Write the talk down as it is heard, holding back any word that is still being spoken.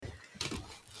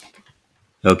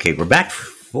Okay, we're back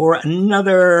for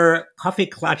another coffee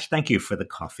clutch. Thank you for the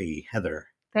coffee, Heather.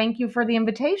 Thank you for the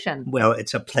invitation. Well,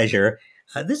 it's a pleasure.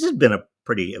 This has been a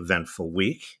pretty eventful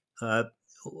week.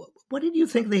 What did you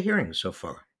think of the hearings so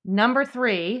far? Number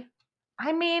 3,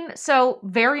 so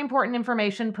very important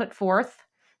information put forth.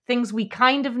 Things we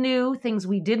kind of knew, things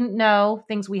we didn't know,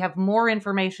 things we have more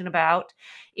information about.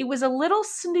 It was a little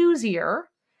snoozier,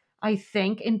 I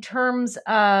think, in terms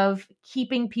of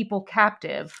keeping people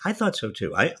captive. I thought so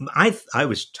too. I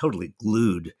was totally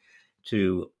glued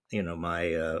to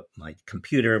my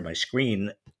computer, my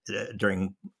screen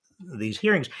during these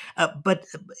hearings, but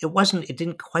it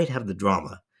didn't quite have the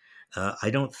drama. I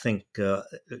don't think,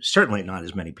 certainly not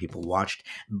as many people watched,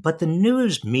 but the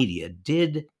news media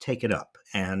did take it up.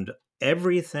 And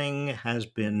everything has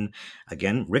been,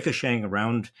 again, ricocheting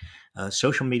around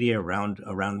social media, around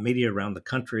media around the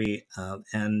country.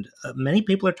 And many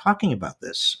people are talking about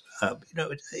this,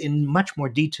 in much more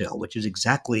detail, which is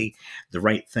exactly the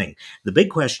right thing. The big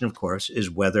question, of course,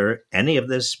 is whether any of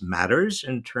this matters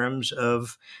in terms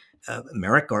of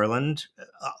Merrick Garland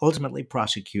ultimately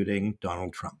prosecuting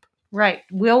Donald Trump. Right.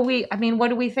 What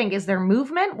do we think? Is there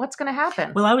movement? What's going to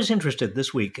happen? Well, I was interested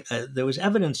this week. There was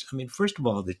evidence. First of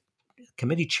all, the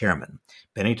committee chairman,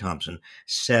 Benny Thompson,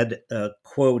 said,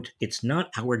 quote, "It's not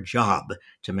our job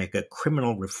to make a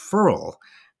criminal referral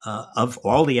of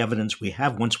all the evidence we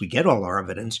have once we get all our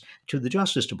evidence to the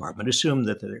Justice Department. Assume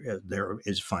that there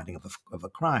is finding of a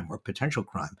crime or potential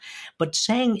crime. But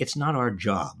saying it's not our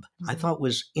job, I thought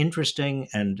was interesting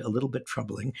and a little bit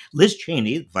troubling. Liz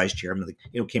Cheney, vice chairman,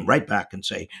 came right back and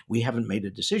say, we haven't made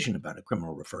a decision about a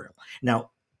criminal referral.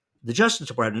 Now, the Justice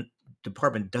Department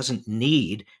doesn't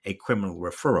need a criminal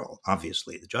referral.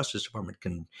 Obviously, the Justice Department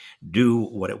can do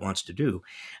what it wants to do.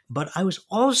 But I was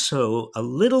also a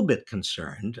little bit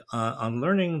concerned on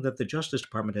learning that the Justice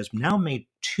Department has now made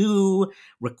 2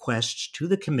 requests to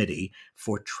the committee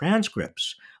for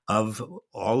transcripts of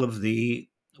all of the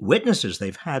witnesses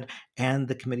they've had, and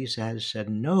the committee has said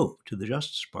no to the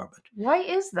Justice Department. Why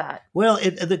is that? Well,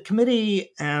 the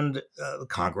committee and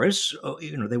Congress,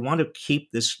 they want to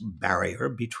keep this barrier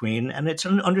between, and it's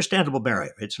an understandable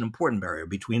barrier. It's an important barrier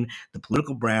between the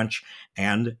political branch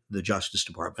and the Justice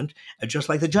Department, just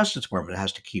like the Justice Department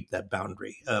has to keep that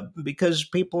boundary, because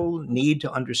people need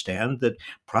to understand that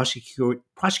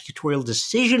prosecutorial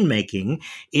decision making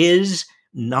is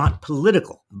not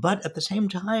political. But at the same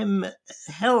time,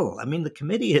 hell, the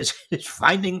committee is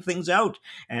finding things out,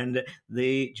 and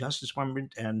the Justice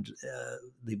Department and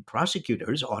the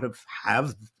prosecutors ought to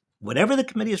have whatever the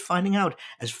committee is finding out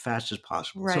as fast as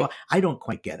possible. Right. So I don't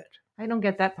quite get it. I don't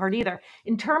get that part either.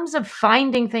 In terms of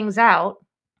finding things out,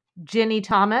 Ginni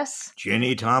Thomas,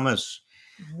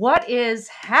 what is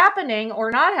happening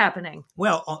or not happening?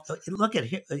 Well, look at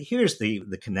here's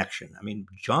the connection.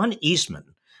 John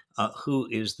Eastman, who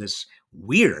is this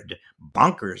weird,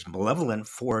 bonkers, malevolent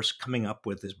force coming up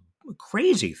with this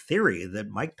crazy theory that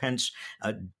Mike Pence,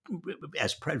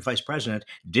 as vice president,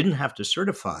 didn't have to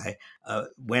certify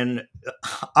when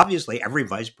obviously every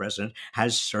vice president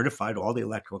has certified all the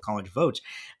electoral college votes.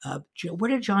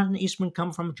 Where did John Eastman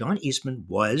come from? John Eastman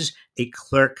was a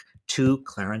clerk to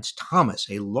Clarence Thomas,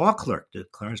 a law clerk to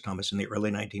Clarence Thomas in the early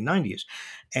 1990s.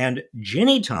 And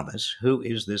Ginni Thomas, who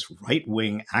is this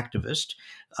right-wing activist,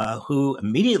 who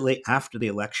immediately after the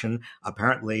election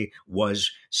apparently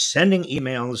was sending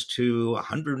emails to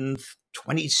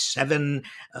 127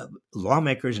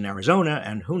 lawmakers in Arizona,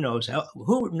 and who knows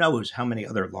how many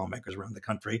other lawmakers around the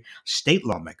country, state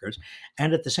lawmakers,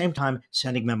 and at the same time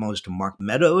sending memos to Mark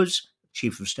Meadows,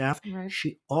 chief of staff. Right.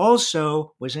 She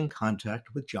also was in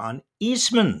contact with John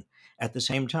Eastman at the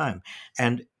same time.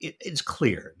 And it's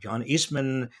clear John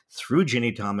Eastman, through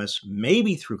Ginni Thomas,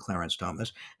 maybe through Clarence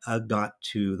Thomas, got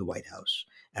to the White House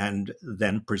and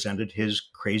then presented his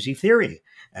crazy theory.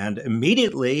 And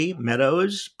immediately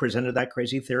Meadows presented that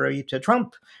crazy theory to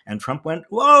Trump. And Trump went,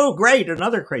 whoa, great,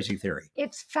 another crazy theory.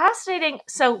 It's fascinating.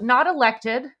 So not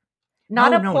elected,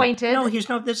 not appointed. No, he's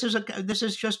not. This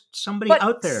is just somebody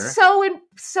out there. So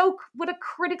what a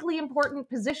critically important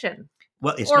position.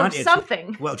 Well, it's or not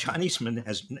something. Well, John Eastman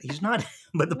he's not.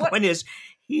 But the point is,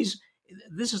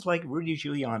 this is like Rudy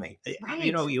Giuliani. Right.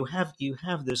 You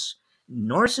have this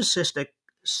narcissistic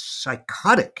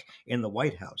psychotic in the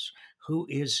White House who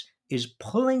is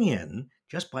pulling in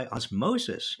just by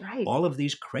osmosis all of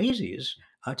these crazies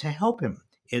to help him,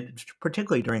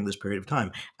 particularly during this period of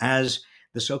time as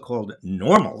the so-called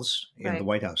normals in the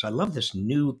White House. I love this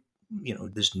new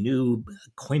this new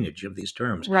coinage of these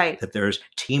terms, Right. that there's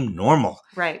team normal,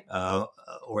 Right.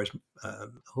 or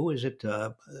who is it?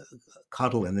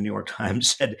 Cottle in the New York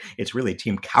Times said it's really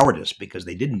team cowardice, because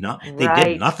they did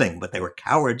Right. nothing, but they were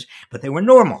cowards, but they were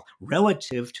normal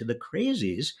relative to the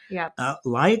crazies, Yeah.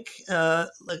 like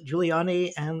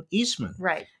Giuliani and Eastman.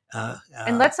 Right. Uh,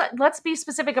 And let's be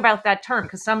specific about that term,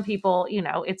 because some people,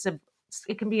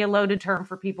 it can be a loaded term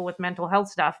for people with mental health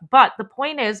stuff. But the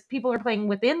point is, people are playing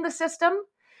within the system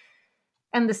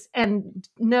and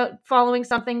no, following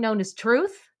something known as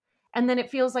truth, and then it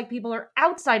feels like people are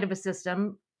outside of a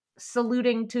system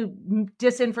saluting to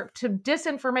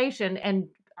disinformation, and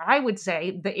I would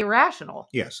say the irrational.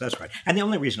 Yes, that's right. And the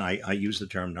only reason I use the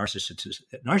term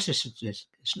narcissistic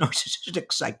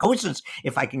psychosis,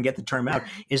 if I can get the term out,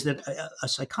 is that a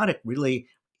psychotic really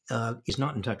is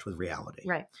not in touch with reality.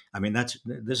 Right. I mean,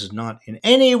 this is not in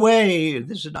any way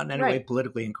Right.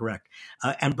 politically incorrect.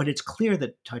 But it's clear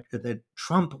that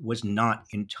Trump was not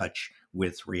in touch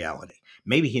with reality.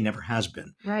 Maybe he never has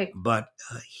been, Right. but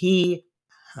he,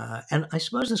 and I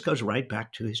suppose this goes right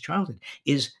back to his childhood,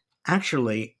 is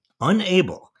actually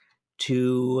unable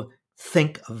to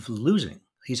think of losing.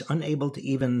 He's unable to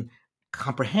even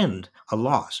comprehend a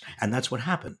loss. And that's what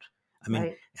happened. I mean,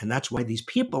 Right. and that's why these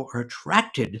people are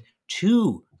attracted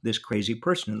to this crazy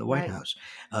person in the White Right. House.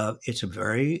 It's a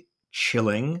very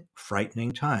chilling,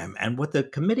 frightening time. And what the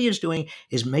committee is doing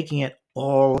is making it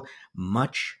all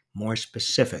much more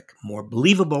specific, more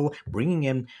believable, bringing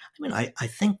in. I mean, I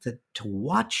think that to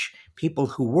watch people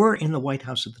who were in the White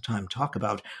House at the time talk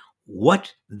about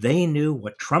what they knew,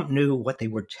 what Trump knew, what they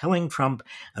were telling Trump,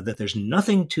 that there's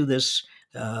nothing to this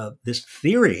this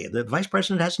theory. The vice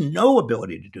president has no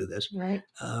ability to do this, Right.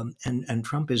 and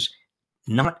Trump is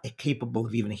not capable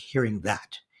of even hearing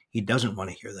that. He doesn't want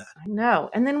to hear that. I know.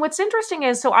 And then what's interesting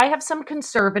is, so I have some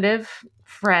conservative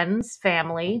friends,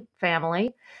 family,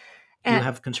 You and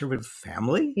have conservative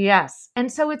family? yes.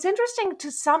 And so it's interesting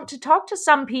to talk to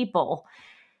some people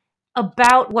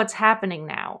about what's happening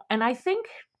now. And I think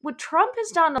what Trump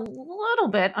has done a little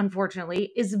bit,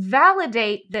 unfortunately, is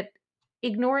validate that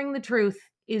ignoring the truth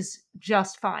is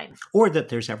just fine. Or that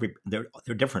there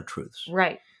are different truths,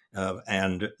 Right.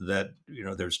 and that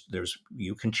there's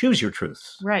you can choose your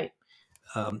truth. Right.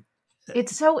 Um,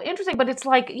 It's so interesting, but it's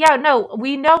like, yeah, no,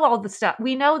 we know all the stuff.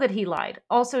 We know that he lied.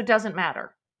 Also, it doesn't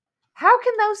matter. How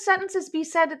can those sentences be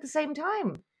said at the same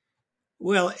time?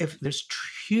 Well, if there's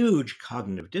huge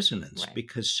cognitive dissonance, Right.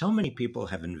 because so many people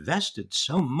have invested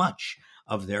so much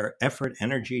of their effort,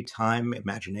 energy, time,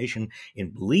 imagination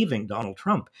in believing Donald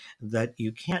Trump, that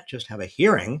you can't just have a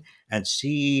hearing and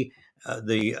see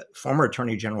the former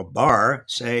Attorney General Barr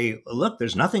say, "Look,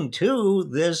 there's nothing to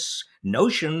this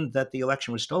notion that the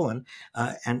election was stolen,"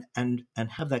 and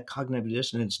have that cognitive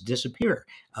dissonance disappear.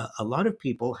 A lot of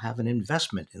people have an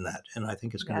investment in that, and I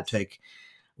think it's going to Yes. take,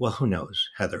 well, who knows,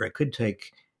 Heather? It could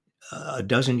take a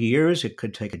dozen years. It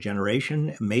could take a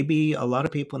generation. Maybe a lot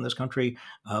of people in this country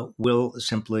will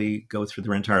simply go through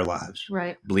their entire lives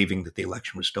Right. believing that the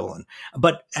election was stolen.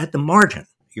 But at the margin,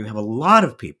 you have a lot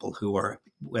of people who are,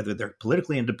 whether they're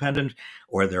politically independent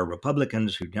or they're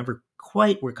Republicans who never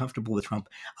quite were comfortable with Trump,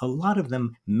 a lot of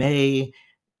them may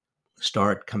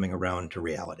start coming around to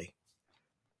reality.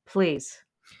 Please.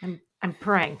 I'm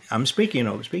praying. I'm speaking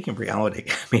of reality.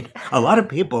 I mean, a lot of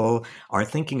people are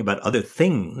thinking about other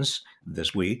things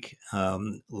this week,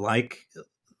 like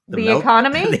The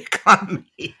economy? the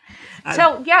economy.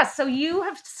 So, yes, so you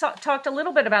have talked a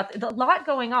little bit about a lot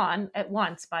going on at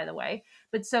once, by the way.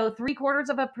 But so 3/4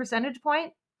 of a percentage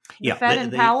point, the Yeah, Fed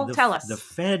and Powell, tell us. the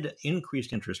Fed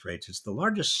increased interest rates. It's the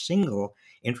largest single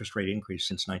interest rate increase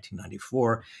since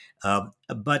 1994,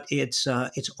 but it's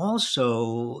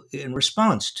also in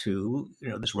response to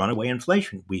this runaway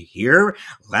inflation. We hear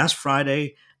last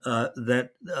Friday that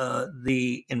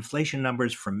the inflation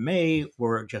numbers for May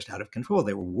were just out of control.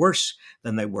 They were worse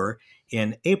than they were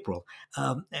in April,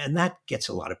 and that gets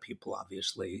a lot of people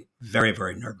obviously very,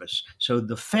 very nervous. So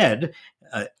the Fed,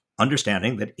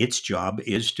 understanding that its job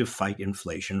is to fight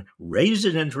inflation,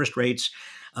 raises interest rates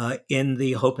in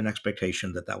the hope and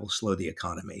expectation that that will slow the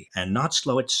economy and not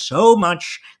slow it so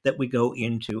much that we go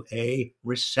into a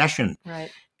recession.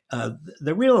 Right.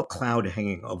 The real cloud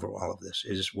hanging over all of this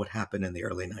is what happened in the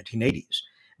early 1980s.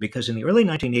 Because in the early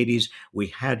 1980s, we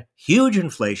had huge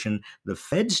inflation. The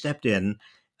Fed stepped in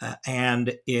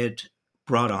and it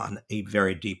brought on a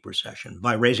very deep recession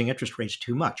by raising interest rates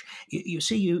too much. You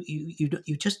see,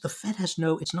 you just, the Fed has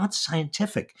no, it's not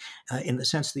scientific in the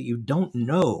sense that you don't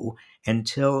know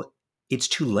until it's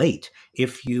too late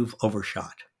if you've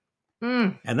overshot.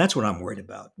 Mm, And that's what I'm worried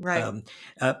about, right.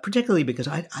 particularly because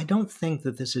I don't think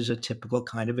that this is a typical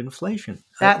kind of inflation.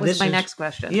 That was This my is, next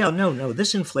question. yeah, no.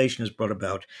 This inflation is brought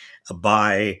about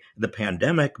by the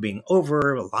pandemic being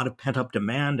over, a lot of pent up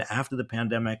demand after the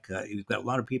pandemic. You've got a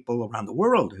lot of people around the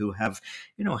world who have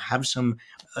some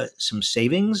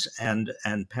savings and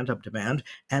pent up demand,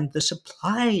 and the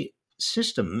supply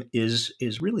system is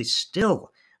really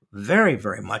still very,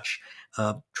 very much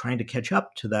trying to catch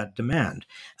up to that demand.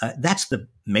 That's the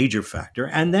major factor.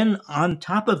 And then on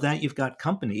top of that, you've got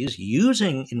companies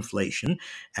using inflation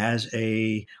as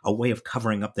a way of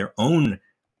covering up their own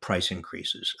price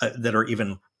increases that are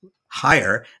even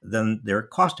higher than their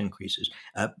cost increases.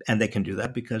 And they can do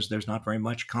that because there's not very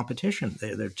much competition.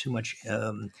 They're too much.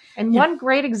 And You know, one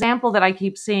great example that I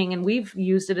keep seeing, and we've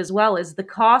used it as well, is the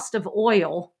cost of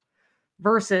oil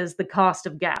versus the cost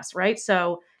of gas, right?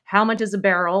 So, how much is a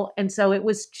barrel? And so it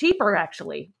was cheaper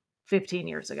actually 15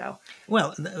 years ago.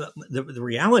 Well, the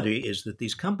reality is that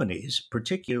these companies,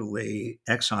 particularly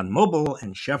ExxonMobil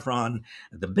and Chevron,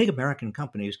 the big American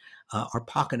companies, are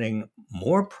pocketing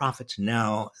more profits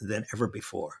now than ever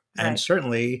before. And Right,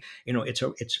 certainly,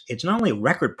 it's not only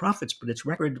record profits, but it's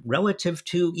record relative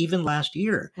to even last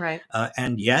year. right,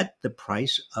 And yet, the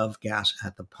price of gas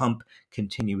at the pump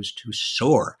continues to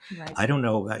soar. right, I don't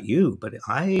know about you, but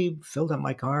I filled up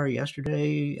my car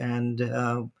yesterday and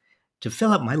to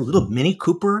fill up my little Mini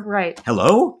Cooper. right,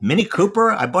 Hello, Mini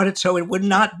Cooper. I bought it so it would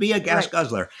not be a gas right.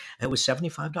 guzzler. It was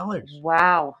 $75.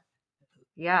 Wow.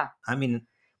 Yeah. I mean,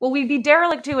 Well, we'd be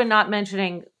derelict too in not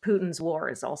mentioning Putin's war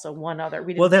is also one other.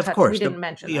 We well, didn't of touch. We course, didn't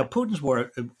mention that. Putin's war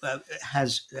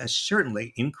has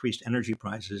certainly increased energy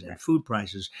prices and Right. food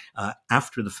prices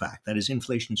after the fact. That is,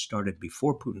 inflation started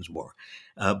before Putin's war,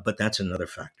 but that's another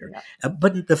factor. Yeah.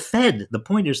 But the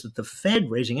point is that the Fed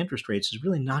raising interest rates is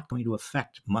really not going to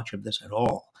affect much of this at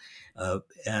all.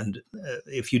 And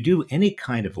if you do any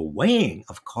kind of a weighing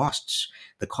of costs,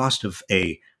 the cost of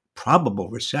a probable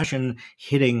recession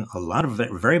hitting a lot of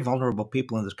very vulnerable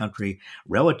people in this country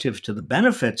relative to the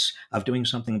benefits of doing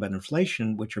something about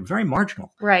inflation, which are very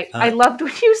marginal. Right. I Uh, loved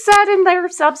what you said in their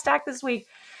Substack this week.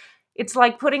 It's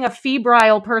like putting a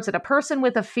febrile person, a person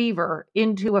with a fever,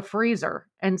 into a freezer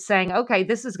and saying, okay,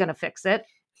 this is going to fix it.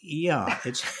 yeah,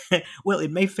 it's well, it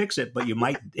may fix it, but you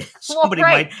might Well, somebody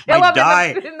right. Kill might them die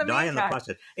in the die in the meantime.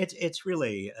 process. It's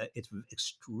really it's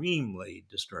extremely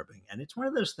disturbing, and it's one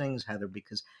of those things, Heather,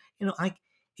 because I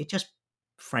it just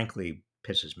frankly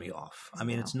pisses me off. I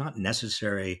mean, Wow. it's not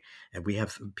necessary, and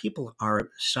people are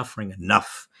suffering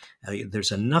enough.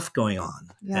 There's enough going on,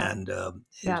 Yeah. and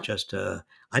it's Yeah. just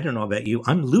I don't know about you.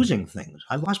 I'm losing things.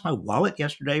 I lost my wallet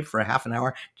yesterday for a half an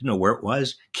hour. Didn't know where it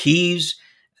was. Keys.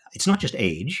 It's not just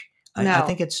age. I No.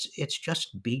 think it's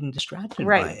just being distracted by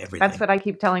Right. That's everything. what I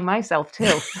keep telling myself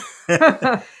too.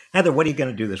 Heather, what are you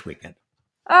going to do this weekend?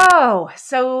 Oh,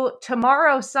 so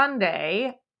tomorrow,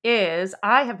 Sunday, is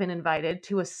I have been invited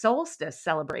to a solstice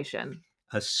celebration.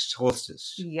 A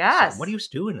solstice. So what do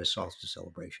Yes. you do in a solstice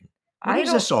celebration? What I is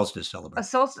a don't, solstice a celebration?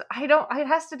 solstice, I don't, it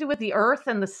has to do with the earth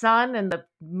and the sun and the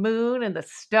moon and the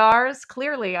stars.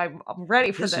 Clearly, I'm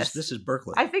ready for this. This is I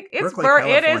Berkeley, think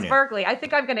Berkeley, It is California. Berkeley. I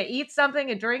think I'm going to eat something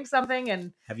and drink something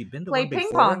and Have you been to play one ping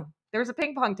before? pong. There's a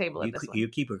ping pong table at this one. You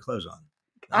keep your clothes on.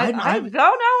 I I'm don't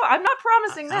know. I'm not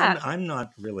promising that. I'm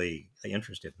not really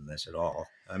interested in this at all.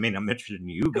 I mean, I'm interested in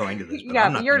you going to this, but Yeah,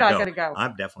 I'm but not you're going to not go. going to go.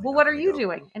 I'm definitely Well, not what are going to you go.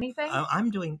 doing? Anything? I'm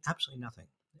doing absolutely nothing.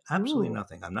 Absolutely Ooh.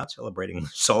 nothing. I'm not celebrating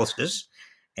solstice,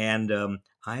 and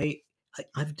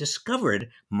I've discovered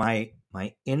my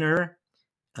inner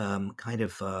kind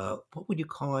of what would you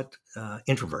call it,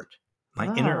 introvert.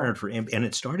 My inner Oh. introvert, and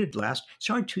it started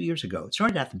 2 years ago. It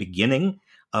started at the beginning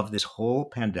of this whole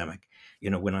pandemic.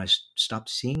 When I stopped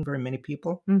seeing very many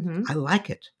people, Mm-hmm. I like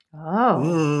it. Oh.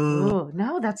 Ooh, Ooh.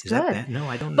 No, that's is that good. bad? No,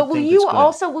 I don't But think that's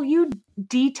good. will you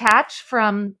detach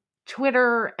from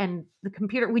Twitter and the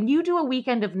computer when you do a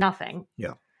weekend of nothing?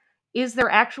 Yeah. Is there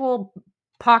actual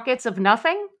pockets of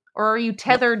nothing, or are you Well,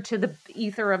 tethered to the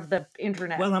ether of the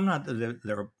internet? I'm not.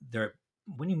 There.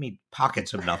 When you mean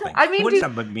pockets of nothing, I mean, what does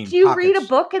that mean? do you read a Pockets.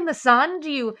 book in the sun?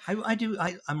 Do you? I do.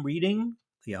 I'm reading.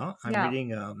 Yeah, I'm Yeah,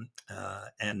 reading.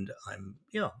 And I'm.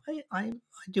 I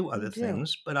do you other do.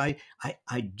 things, but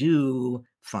I do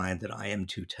find that I am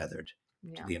too tethered to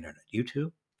Yeah, the internet. You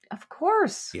too? of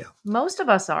course. Yeah. Most of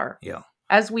us are. Yeah.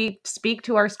 As we speak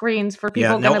to our screens for Yeah.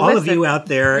 people Now, going to all of listen. you out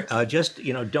there, just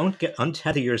don't get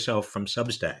untether yourself from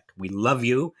Substack. We love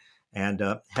you, and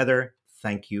Heather,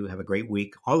 thank you. Have a great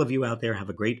week. All of you out there, have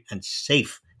a great and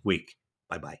safe week.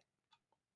 Bye bye.